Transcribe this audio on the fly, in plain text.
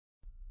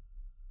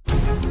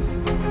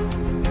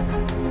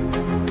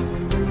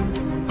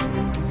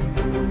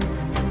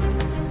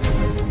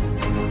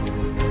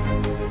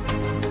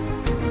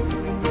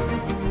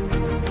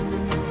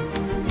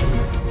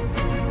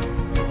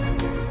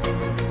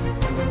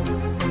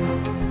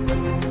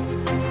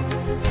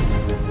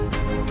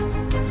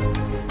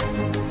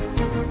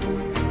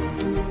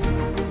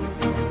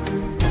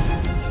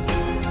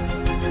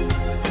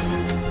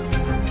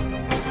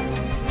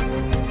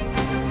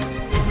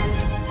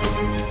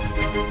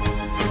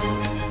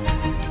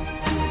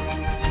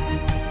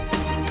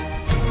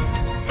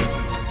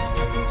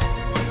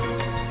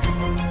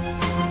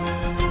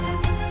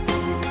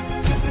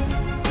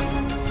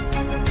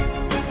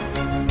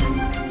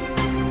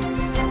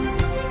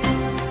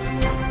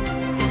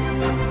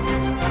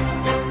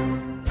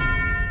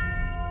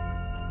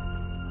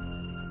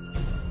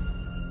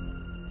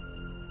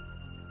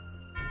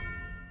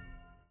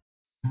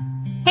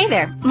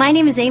there, my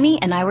name is Amy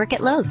and I work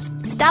at Lowe's.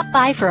 Stop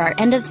by for our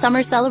end of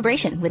summer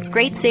celebration with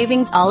great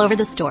savings all over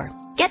the store.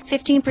 Get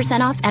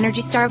 15% off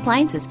Energy Star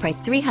appliances priced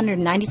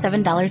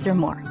 $397 or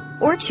more.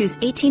 Or choose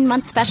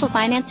 18-month special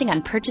financing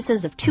on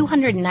purchases of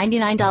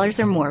 $299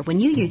 or more when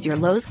you use your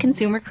Lowe's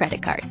consumer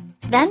credit card.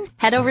 Then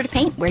head over to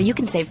Paint, where you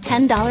can save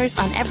 $10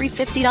 on every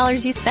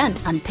 $50 you spend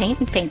on paint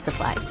and paint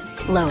supplies.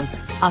 Lowe's.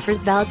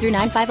 Offers valid through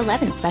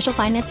 9/5/11. Special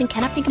financing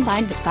cannot be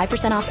combined with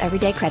 5% off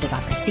everyday credit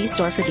offer. See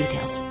store for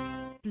details.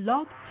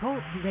 Blog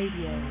Talk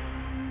Radio.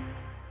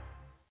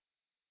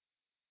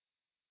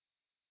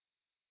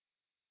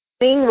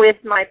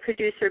 With my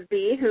producer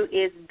B, who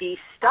is the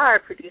star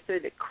producer,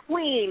 the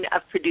queen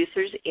of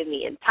producers in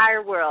the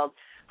entire world.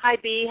 Hi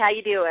B, how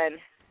you doing?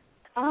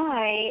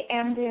 I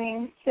am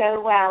doing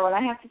so well, and I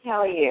have to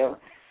tell you,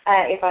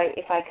 if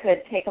I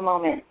could take a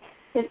moment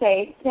to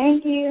say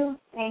thank you.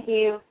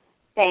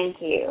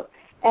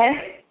 And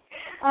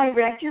I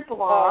read your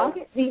blog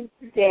the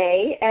other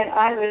day, and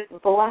I was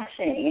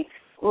blushing.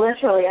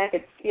 Literally, I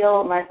could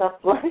feel myself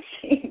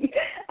blushing.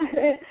 I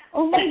said,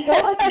 oh my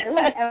God, no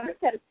one ever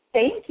said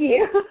thank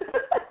you.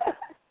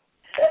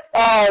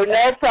 Oh,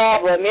 no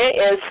problem. It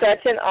is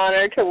such an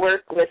honor to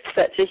work with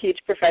such a huge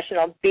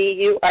professional. B,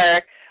 you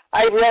are,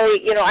 I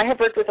really, I have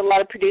worked with a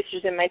lot of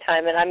producers in my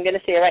time, and I'm going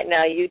to say right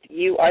now,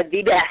 you are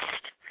the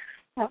best.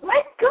 Oh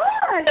my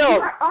God, you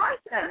are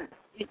awesome.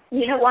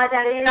 You know why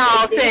that is?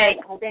 No,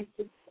 thanks.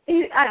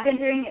 I've been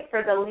doing it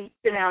for the least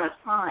amount of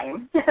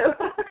time, so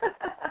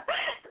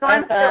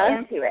I'm still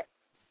into it.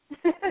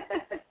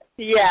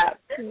 Yeah.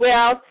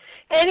 Well,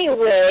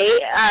 anyway,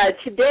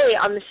 today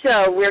on the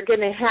show we're going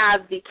to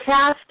have the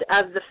cast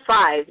of the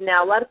 5.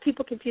 Now, a lot of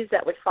people confuse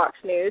that with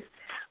Fox News,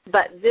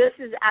 but this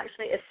is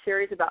actually a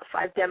series about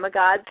 5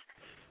 demigods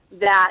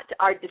that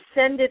are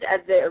descended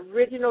of the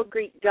original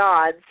Greek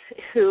gods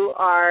who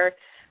are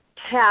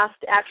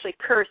cast, actually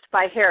cursed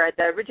by Hera,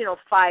 the original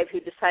 5 who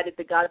decided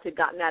the gods had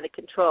gotten out of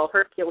control.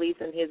 Hercules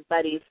and his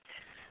buddies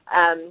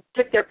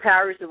took their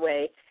powers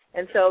away.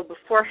 And so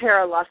before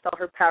Hera lost all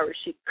her powers,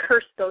 she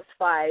cursed those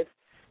 5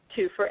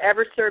 to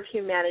forever serve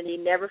humanity,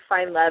 never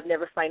find love,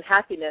 never find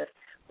happiness.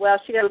 Well,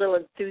 she got a little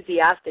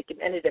enthusiastic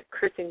and ended up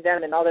cursing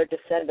them and all their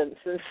descendants.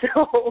 And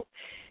so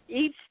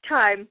each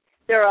time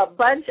there are a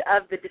bunch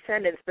of the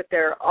descendants, but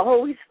there are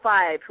always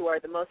 5 who are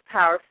the most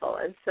powerful.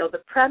 And so the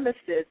premise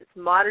is it's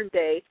modern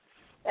day,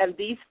 and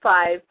these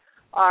 5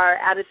 are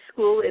at a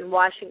school in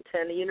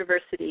Washington, a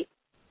university,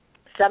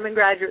 some in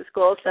graduate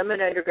school, some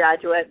in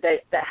undergraduate,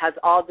 that has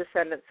all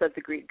descendants of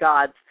the Greek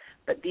gods.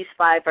 But these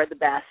 5 are the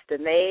best,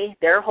 and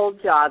their whole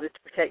job is to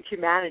protect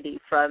humanity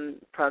from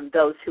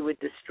those who would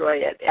destroy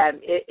it.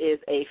 And it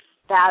is a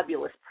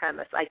fabulous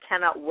premise. I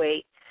cannot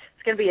wait.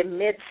 It's going to be a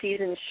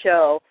mid-season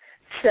show.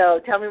 So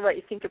tell me what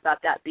you think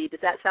about that, Bea. Does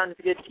that sound as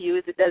good to you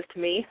as it does to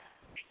me?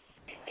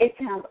 It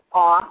sounds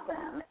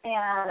awesome,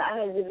 and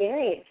I was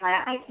very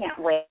excited. I can't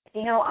wait.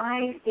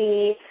 I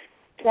see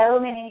so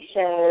many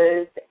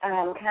shows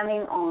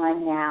coming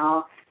on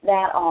now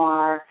that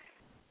are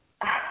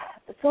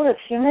sort of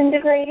human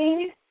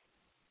degrading,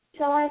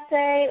 shall I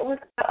say. With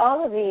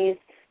all of these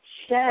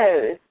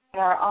shows that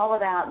are all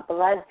about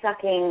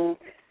blood-sucking,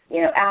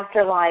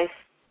 afterlife,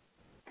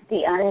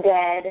 the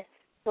undead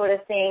sort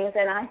of things,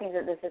 and I think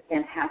that this is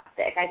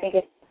fantastic. I think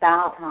it's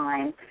about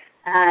time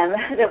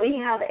that we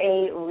have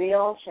a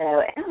real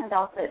show, and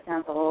also it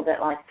sounds a little bit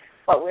like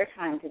what we're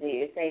trying to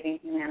do, saving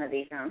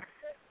humanity from.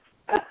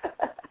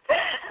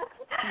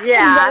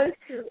 Yeah.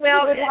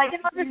 Well, the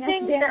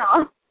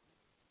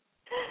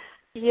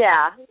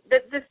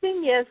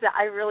thing is that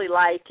I really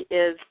like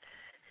is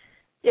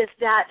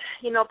that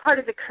part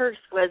of the curse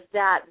was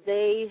that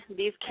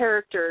these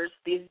characters,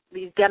 these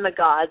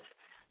demigods,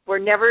 were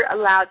never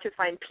allowed to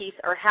find peace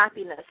or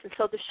happiness. And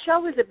so the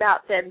show is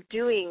about them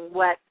doing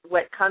what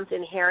comes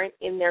inherent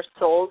in their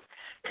souls,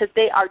 because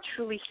they are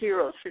truly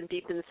heroes from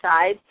deep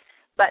inside,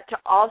 but to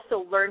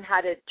also learn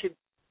how to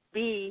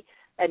be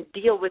and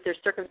deal with their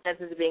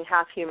circumstances of being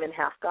half human,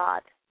 half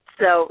God.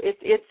 So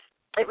it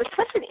was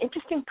such an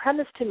interesting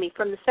premise to me.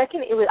 From the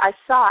second I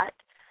saw it,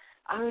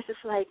 I was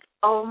just like,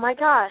 oh my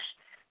gosh,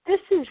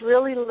 this is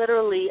really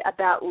literally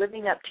about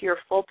living up to your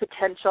full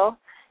potential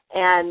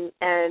and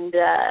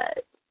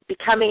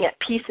becoming at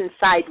peace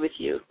inside with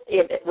it.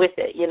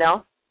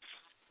 It's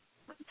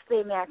the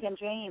American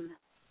dream.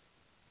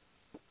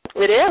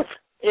 It is.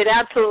 It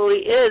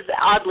absolutely is,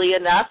 oddly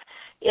enough.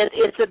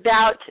 It's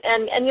about,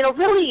 and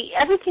really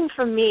everything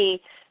for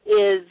me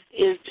is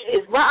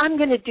what I'm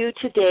going to do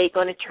today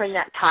going to turn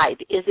that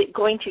tide? Is it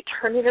going to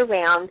turn it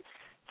around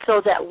so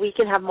that we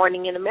can have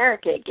morning in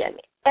America again?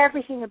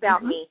 Everything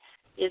about me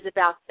is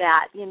about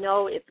that.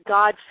 It's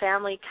God,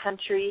 family,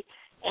 country,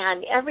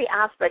 and every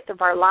aspect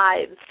of our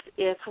lives.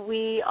 If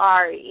we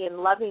are in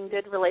loving,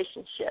 good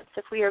relationships,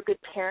 if we are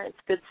good parents,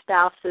 good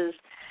spouses,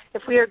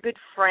 if we are good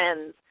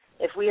friends,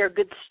 if we are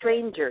good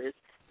strangers,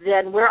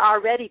 then we're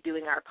already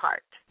doing our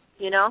part,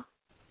 Yes.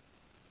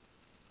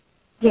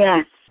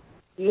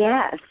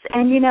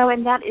 And,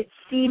 and that it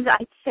seems,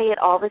 I say it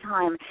all the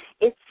time,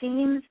 it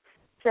seems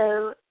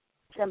so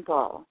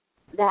simple,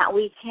 that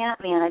we can't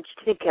manage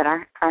to get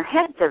our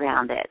heads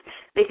around it.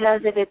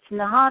 Because if it's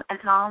not a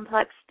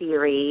complex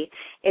theory,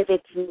 if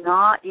it's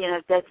not,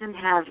 it doesn't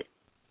have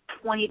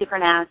 20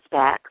 different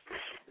aspects,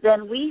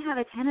 then we have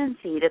a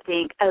tendency to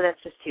think, oh,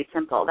 that's just too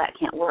simple, that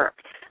can't work.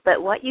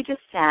 But what you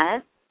just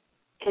said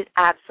is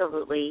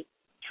absolutely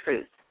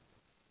truth.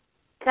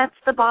 That's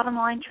the bottom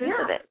line truth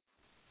of it.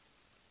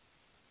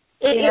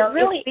 It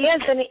really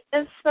is, and it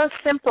is so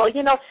simple.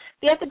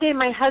 The other day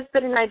my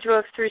husband and I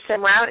drove through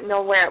somewhere. I don't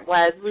know where it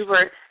was. We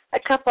were a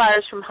couple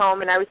hours from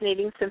home, and I was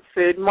needing some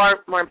food.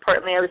 More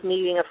importantly, I was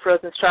needing a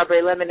frozen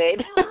strawberry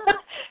lemonade.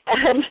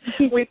 And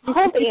we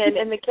pulled in,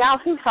 and the gal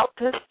who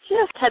helped us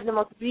just had the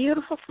most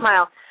beautiful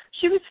smile.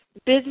 She was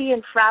busy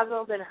and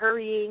frazzled and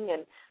hurrying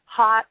and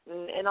hot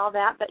and all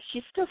that, but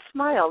she still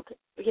smiled,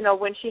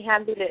 when she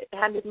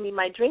handed me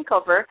my drink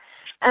over.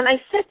 And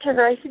I said to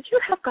her, I said, you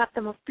have got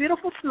the most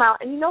beautiful smile.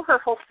 And her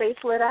whole face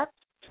lit up.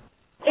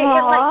 It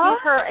like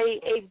gave her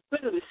a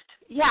boost.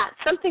 Yeah,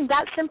 something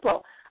that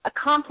simple. A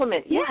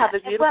compliment. You have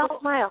a beautiful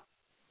smile.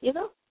 You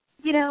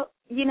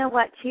know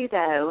what, too,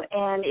 though,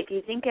 and if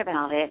you think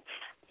about it,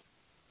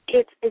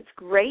 it's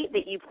great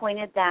that you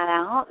pointed that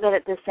out, but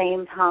at the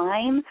same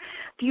time,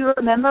 do you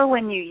remember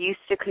when you used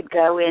to could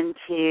go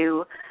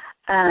into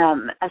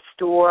a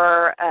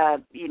store,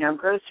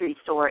 grocery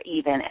store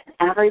even,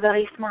 and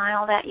everybody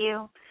smiled at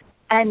you?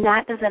 And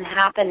that doesn't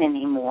happen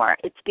anymore.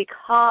 It's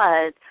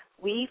because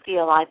we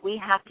feel like we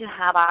have to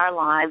have our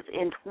lives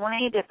in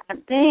 20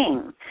 different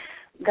things.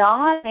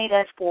 God made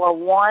us for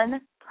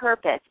one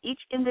purpose, each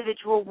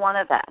individual one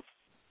of us.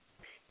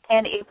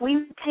 And if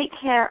we take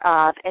care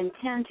of and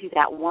tend to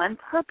that one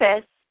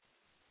purpose,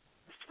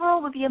 this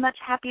world would be a much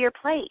happier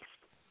place.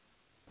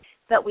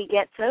 But we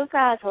get so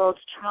frazzled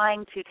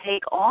trying to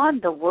take on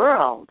the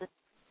world,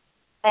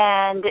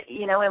 and,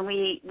 and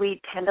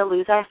we tend to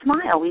lose our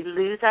smile. We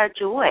lose our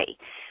joy.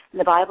 And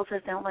the Bible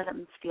says, don't let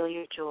them steal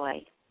your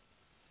joy.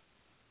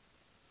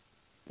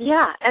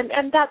 Yeah,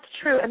 and that's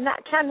true. And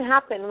that can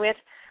happen with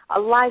a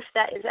life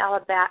that is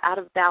out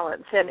of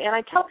balance. And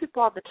I tell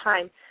people all the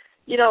time,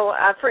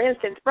 for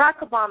instance, Barack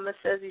Obama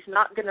says he's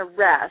not going to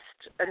rest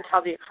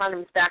until the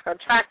economy's back on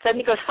track. Then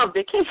he goes on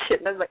vacation.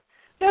 And I was like,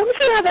 we'll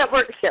see how that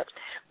works yet.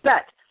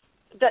 But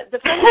the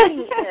funny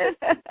thing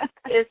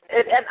is,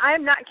 and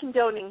I'm not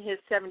condoning his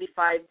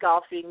 75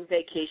 golfing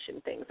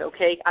vacation things,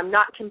 okay? I'm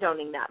not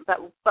condoning that.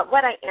 But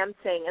what I am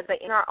saying is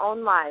that in our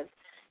own lives,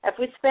 if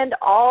we spend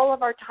all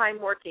of our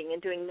time working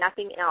and doing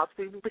nothing else,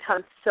 we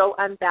become so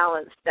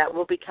unbalanced that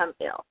we'll become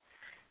ill.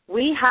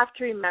 We have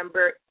to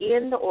remember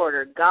in the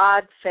order,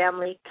 God,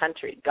 family,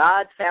 country,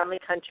 God, family,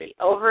 country,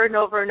 over and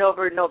over and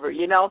over and over,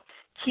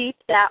 Keep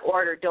that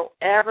order. Don't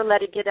ever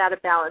let it get out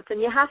of balance.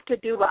 And you have to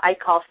do what I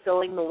call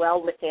filling the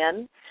well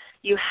within.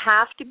 You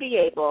have to be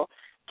able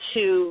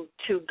to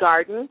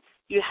garden.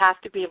 You have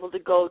to be able to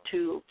go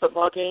to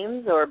football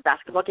games or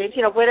basketball games,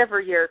 whatever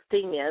your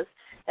thing is,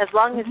 as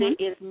long as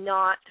it is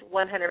not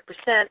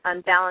 100%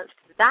 unbalanced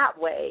that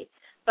way,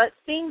 but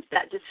things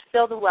that just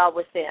fill the well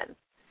within.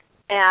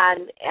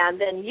 And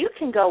then you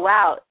can go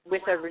out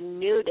with a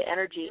renewed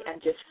energy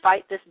and just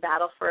fight this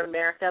battle for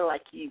America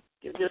like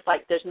just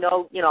like there's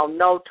no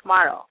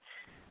tomorrow.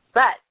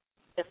 But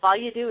if all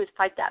you do is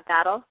fight that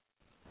battle,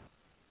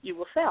 you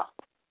will fail.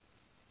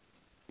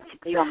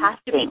 You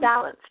have to be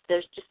balanced.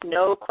 There's just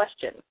no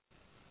question.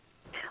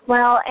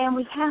 Well, and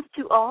we have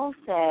to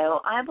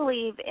also, I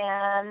believe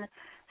in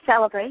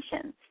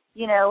celebration.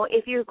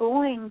 If you're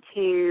going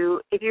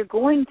to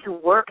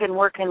work and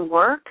work and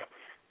work,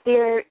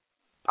 there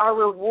are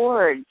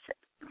rewards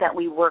that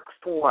we work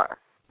for.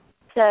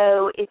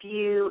 So if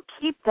you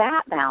keep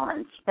that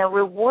balance,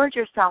 reward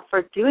yourself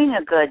for doing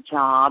a good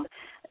job,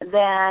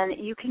 then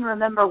you can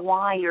remember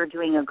why you're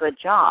doing a good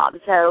job.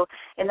 So,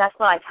 and that's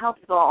what I tell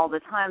people all the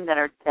time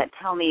that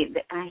tell me,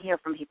 that I hear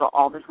from people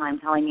all the time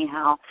telling me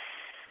how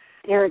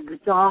they're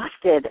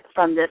exhausted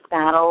from this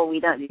battle. We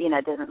don't,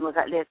 it doesn't look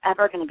like there's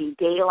ever going to be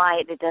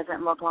daylight. It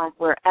doesn't look like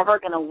we're ever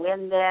going to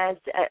win this.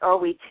 Are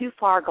we too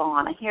far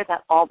gone? I hear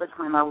that all the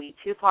time. Are we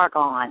too far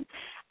gone?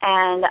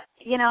 And,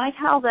 I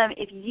tell them,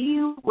 if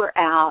you were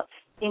out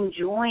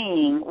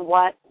enjoying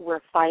what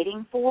we're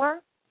fighting for,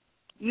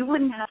 you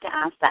wouldn't have to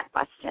ask that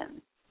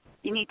question.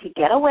 You need to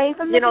get away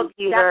from the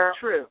computer. That's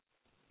true.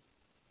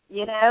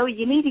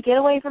 You need to get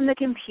away from the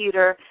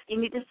computer. You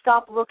need to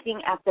stop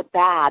looking at the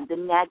bad, the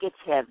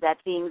negative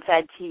that's being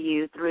fed to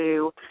you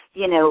through,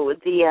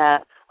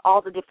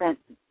 all the different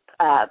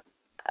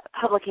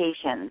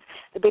publications,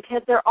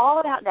 because they're all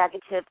about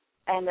negative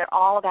and they're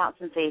all about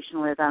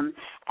sensationalism.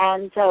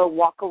 And so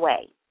walk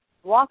away.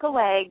 Walk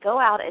away, go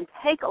out and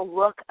take a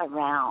look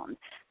around.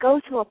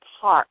 Go to a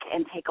park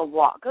and take a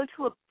walk. Go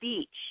to a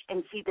beach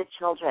and see the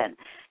children.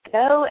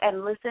 Go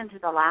and listen to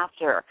the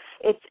laughter.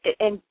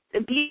 And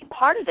be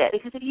part of it,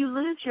 because if you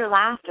lose your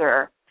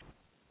laughter,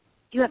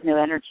 you have no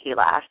energy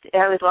left.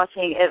 It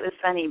was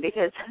funny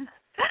because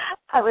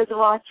I was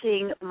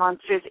watching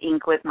Monsters,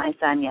 Inc. with my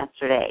son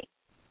yesterday.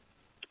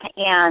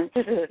 And,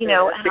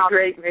 it's a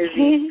great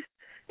movie.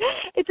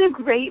 It's a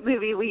great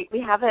movie. We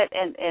have it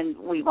and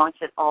we watch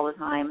it all the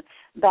time.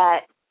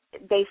 But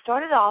they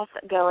started off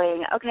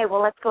going, okay,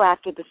 well, let's go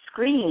after the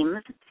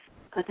screams.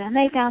 But then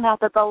they found out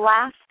that the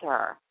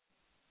laughter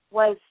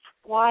was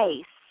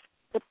twice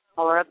the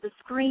power of the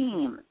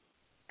screams.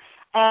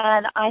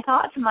 And I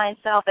thought to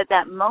myself at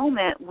that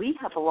moment, we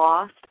have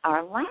lost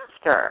our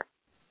laughter.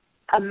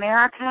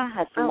 America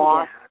has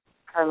lost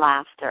her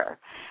laughter.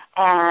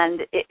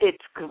 And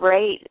it's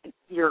great,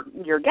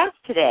 your guest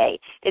today,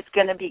 it's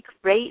going to be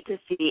great to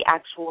see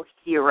actual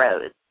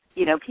heroes,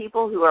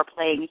 people who are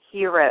playing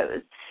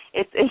heroes.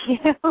 It's,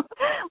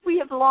 we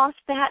have lost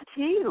that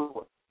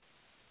too.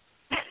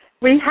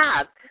 We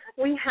have.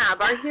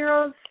 Our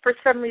heroes, for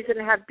some reason,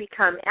 have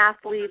become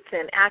athletes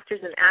and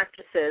actors and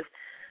actresses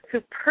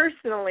who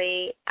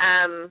personally,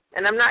 and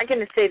I'm not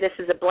going to say this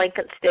is a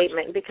blanket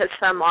statement because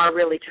some are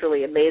really,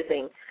 truly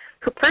amazing,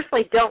 who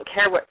personally don't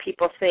care what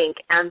people think,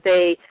 and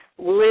they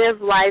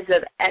live lives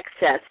of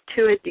excess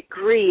to a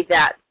degree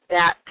that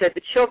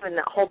the children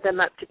that hold them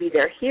up to be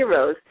their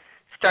heroes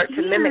start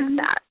to mimic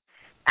that.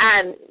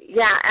 And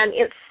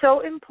it's so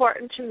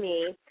important to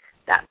me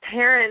that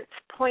parents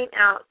point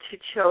out to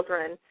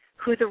children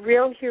who the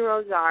real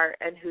heroes are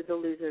and who the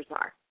losers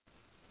are.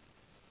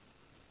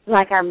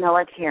 Like our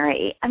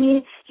military. I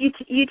mean, you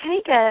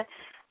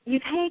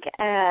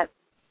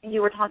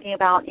were talking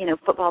about,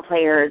 football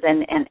players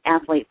and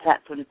athletes,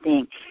 that sort of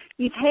thing.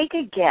 You take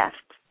a gift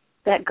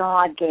that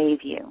God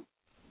gave you,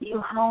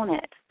 you hone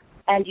it,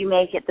 and you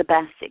make it the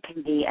best it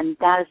can be, and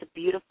that is a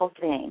beautiful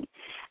thing.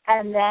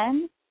 And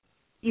then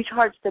you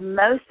charge the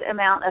most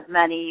amount of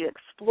money, you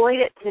exploit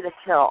it to the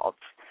hilt,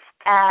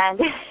 and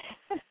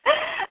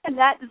and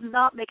that does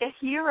not make a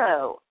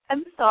hero.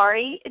 I'm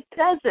sorry, it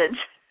doesn't.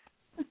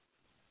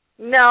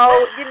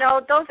 No,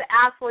 those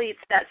athletes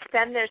that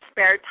spend their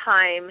spare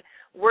time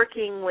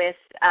working with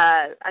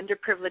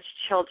underprivileged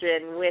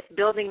children, with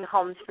building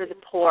homes for the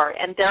poor,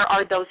 and there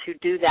are those who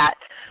do that,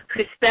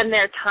 who spend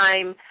their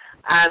time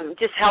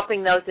just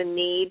helping those in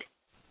need.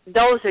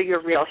 Those are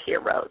your real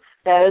heroes.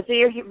 Those are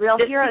your real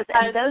heroes,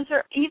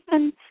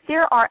 and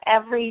there are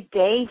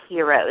everyday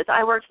heroes.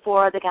 I worked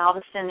for the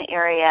Galveston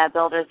Area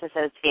Builders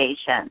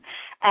Association,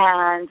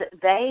 and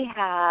they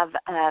have,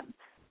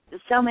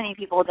 so many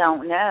people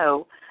don't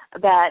know,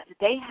 but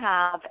they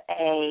have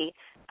a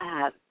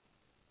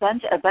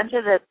bunch of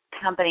the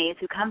companies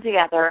who come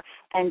together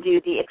and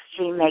do the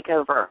extreme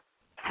makeover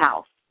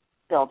house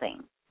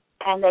building,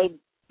 and they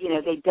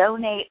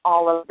donate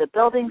all of the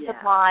building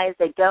supplies.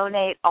 They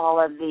donate all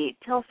of the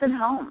Tilson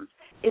Homes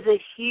is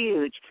a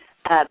huge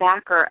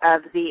backer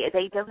of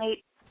they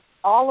donate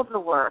all of the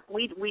work.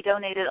 We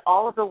donated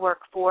all of the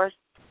workforce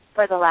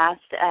for the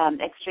last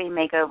extreme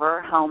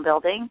makeover home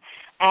building,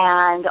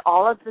 and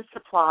all of the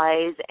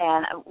supplies,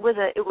 and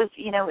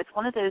it's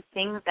one of those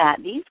things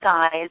that these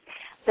guys,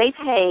 they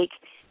take,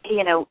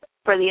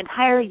 for the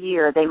entire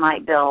year they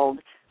might build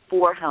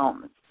 4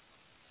 homes.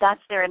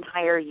 That's their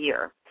entire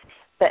year.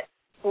 But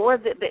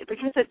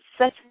because it's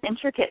such an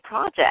intricate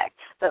project,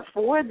 but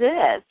for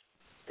this,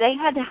 they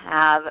had to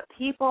have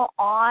people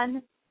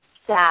on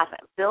staff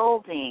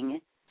building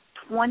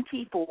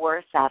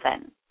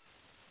 24/7.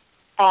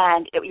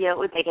 And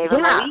they gave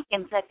them a week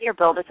and said, "Here,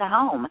 build us a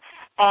home."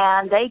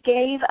 And they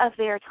gave of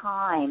their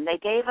time, they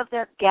gave of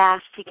their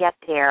gas to get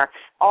there,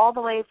 all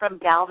the way from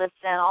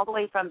Galveston, all the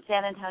way from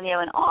San Antonio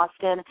and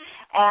Austin,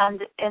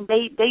 and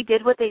they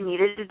did what they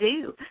needed to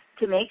do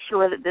to make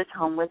sure that this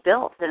home was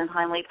built in a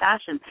timely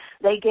fashion.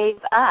 They gave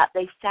up,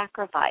 they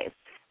sacrificed.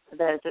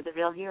 Those are the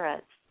real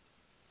heroes.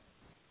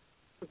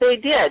 They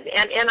did,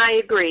 and I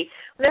agree.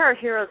 There are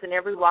heroes in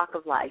every walk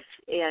of life,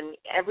 and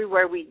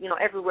everywhere we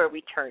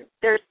turn.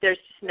 There's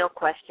just no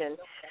question.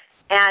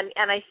 And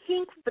I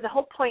think for the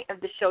whole point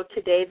of the show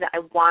today that I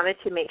wanted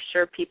to make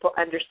sure people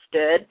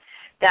understood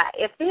that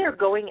if they are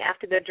going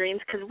after their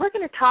dreams, because we're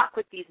going to talk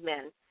with these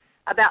men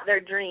about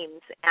their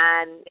dreams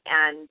and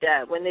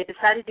when they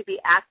decided to be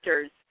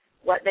actors,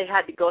 what they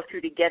had to go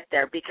through to get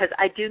there, because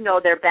I do know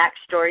their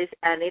backstories,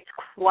 and it's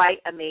quite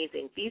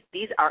amazing.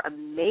 These are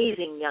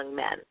amazing young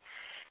men.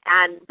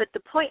 But the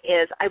point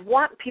is, I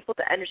want people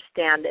to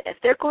understand that if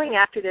they're going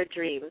after their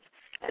dreams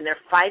and they're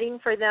fighting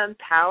for them,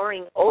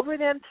 powering over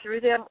them, through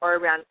them, or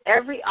around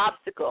every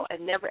obstacle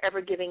and never ever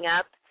giving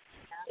up,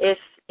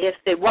 if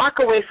they walk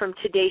away from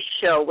today's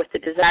show with the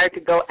desire to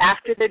go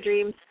after their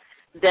dreams,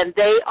 then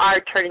they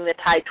are turning the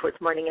tide towards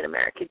morning in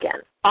America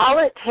again. All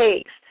it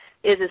takes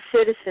is a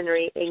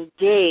citizenry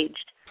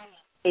engaged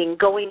in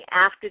going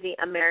after the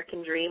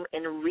American dream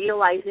and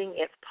realizing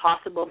it's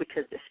possible,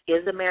 because this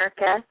is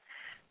America.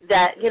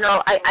 That,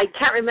 I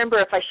can't remember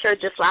if I shared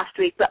this last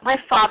week, but my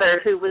father,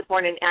 who was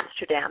born in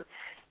Amsterdam,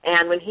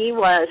 and when he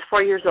was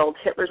 4 years old,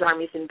 Hitler's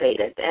armies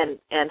invaded,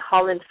 and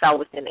Holland fell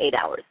within 8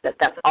 hours.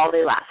 That's all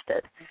they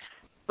lasted.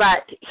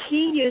 But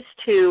he used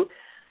to,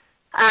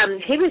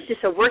 he was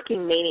just a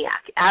working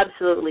maniac,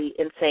 absolutely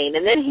insane.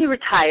 And then he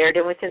retired,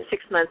 and within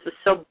 6 months was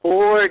so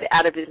bored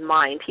out of his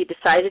mind, he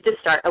decided to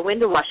start a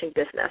window washing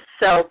business.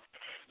 So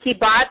he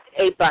bought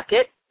a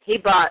bucket, he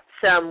bought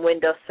some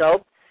window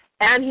soap,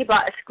 And he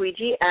bought a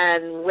squeegee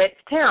and went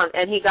to town,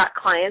 and he got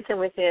clients, and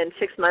within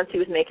 6 months he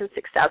was making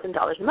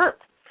 $6,000 a month,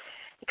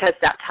 because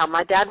that's how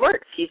my dad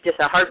works. He's just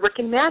a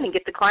hardworking man and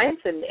get the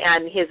clients,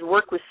 and his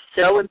work was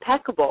so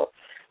impeccable.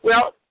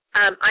 Well,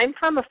 I'm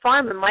from a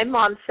farm, and my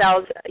mom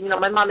sells,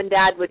 my mom and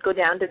dad would go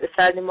down to the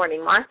Saturday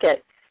morning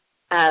market,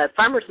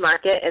 farmer's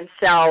market, and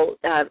sell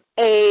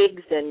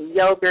eggs and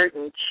yogurt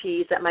and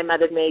cheese that my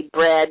mother made,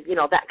 bread,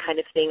 that kind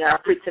of thing,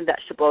 fruits and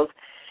vegetables.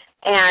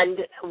 And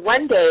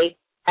one day,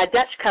 a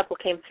Dutch couple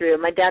came through,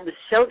 and my dad was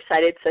so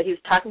excited, so he was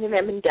talking to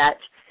them in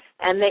Dutch,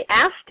 and they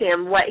asked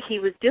him what he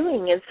was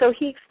doing, and so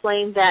he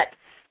explained that,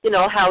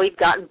 how he'd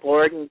gotten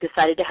bored and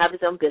decided to have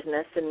his own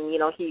business, and,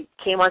 he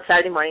came on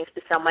Saturday mornings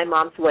to sell my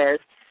mom's wares,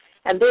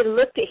 and they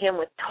looked at him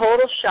with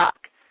total shock,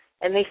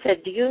 and they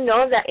said, do you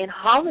know that in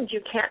Holland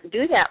you can't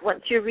do that?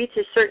 Once you reach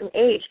a certain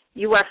age,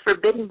 you are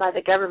forbidden by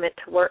the government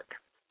to work.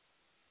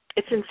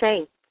 It's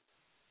insane.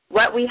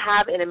 What we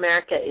have in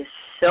America is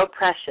so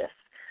precious,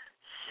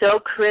 so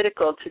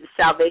critical to the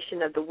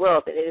salvation of the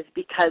world, and it is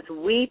because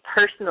we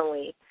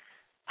personally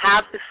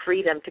have the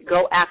freedom to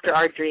go after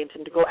our dreams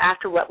and to go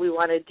after what we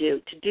want to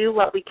do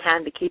what we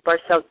can to keep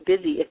ourselves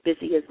busy, if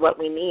busy is what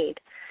we need.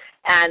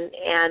 And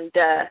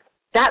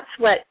that's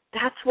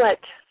what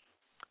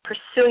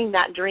pursuing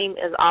that dream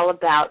is all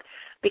about.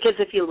 Because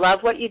if you love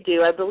what you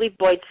do, I believe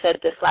Boyd said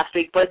this last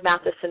week, Boyd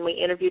Matheson, we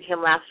interviewed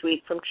him last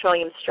week from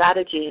Trillium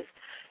Strategies.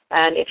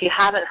 And if you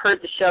haven't heard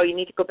the show, you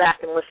need to go back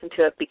and listen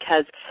to it,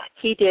 because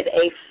he did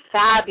a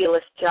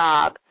fabulous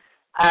job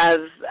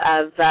of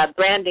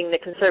branding the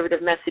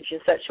conservative message in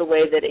such a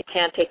way that it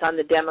can take on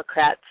the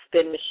Democrat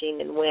spin machine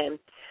and win.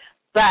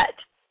 But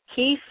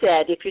he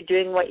said if you're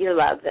doing what you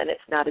love, then it's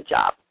not a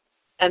job.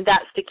 And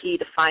that's the key,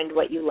 to find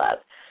what you love.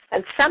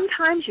 And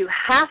sometimes you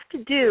have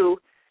to do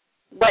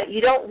what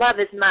you don't love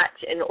as much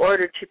in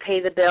order to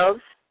pay the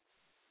bills,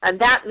 and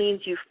that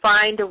means you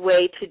find a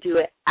way to do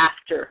it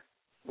after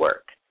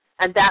work.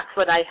 And that's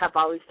what I have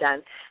always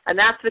done. And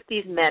that's what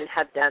these men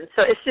have done.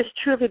 So it's just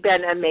truly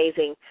been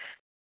amazing.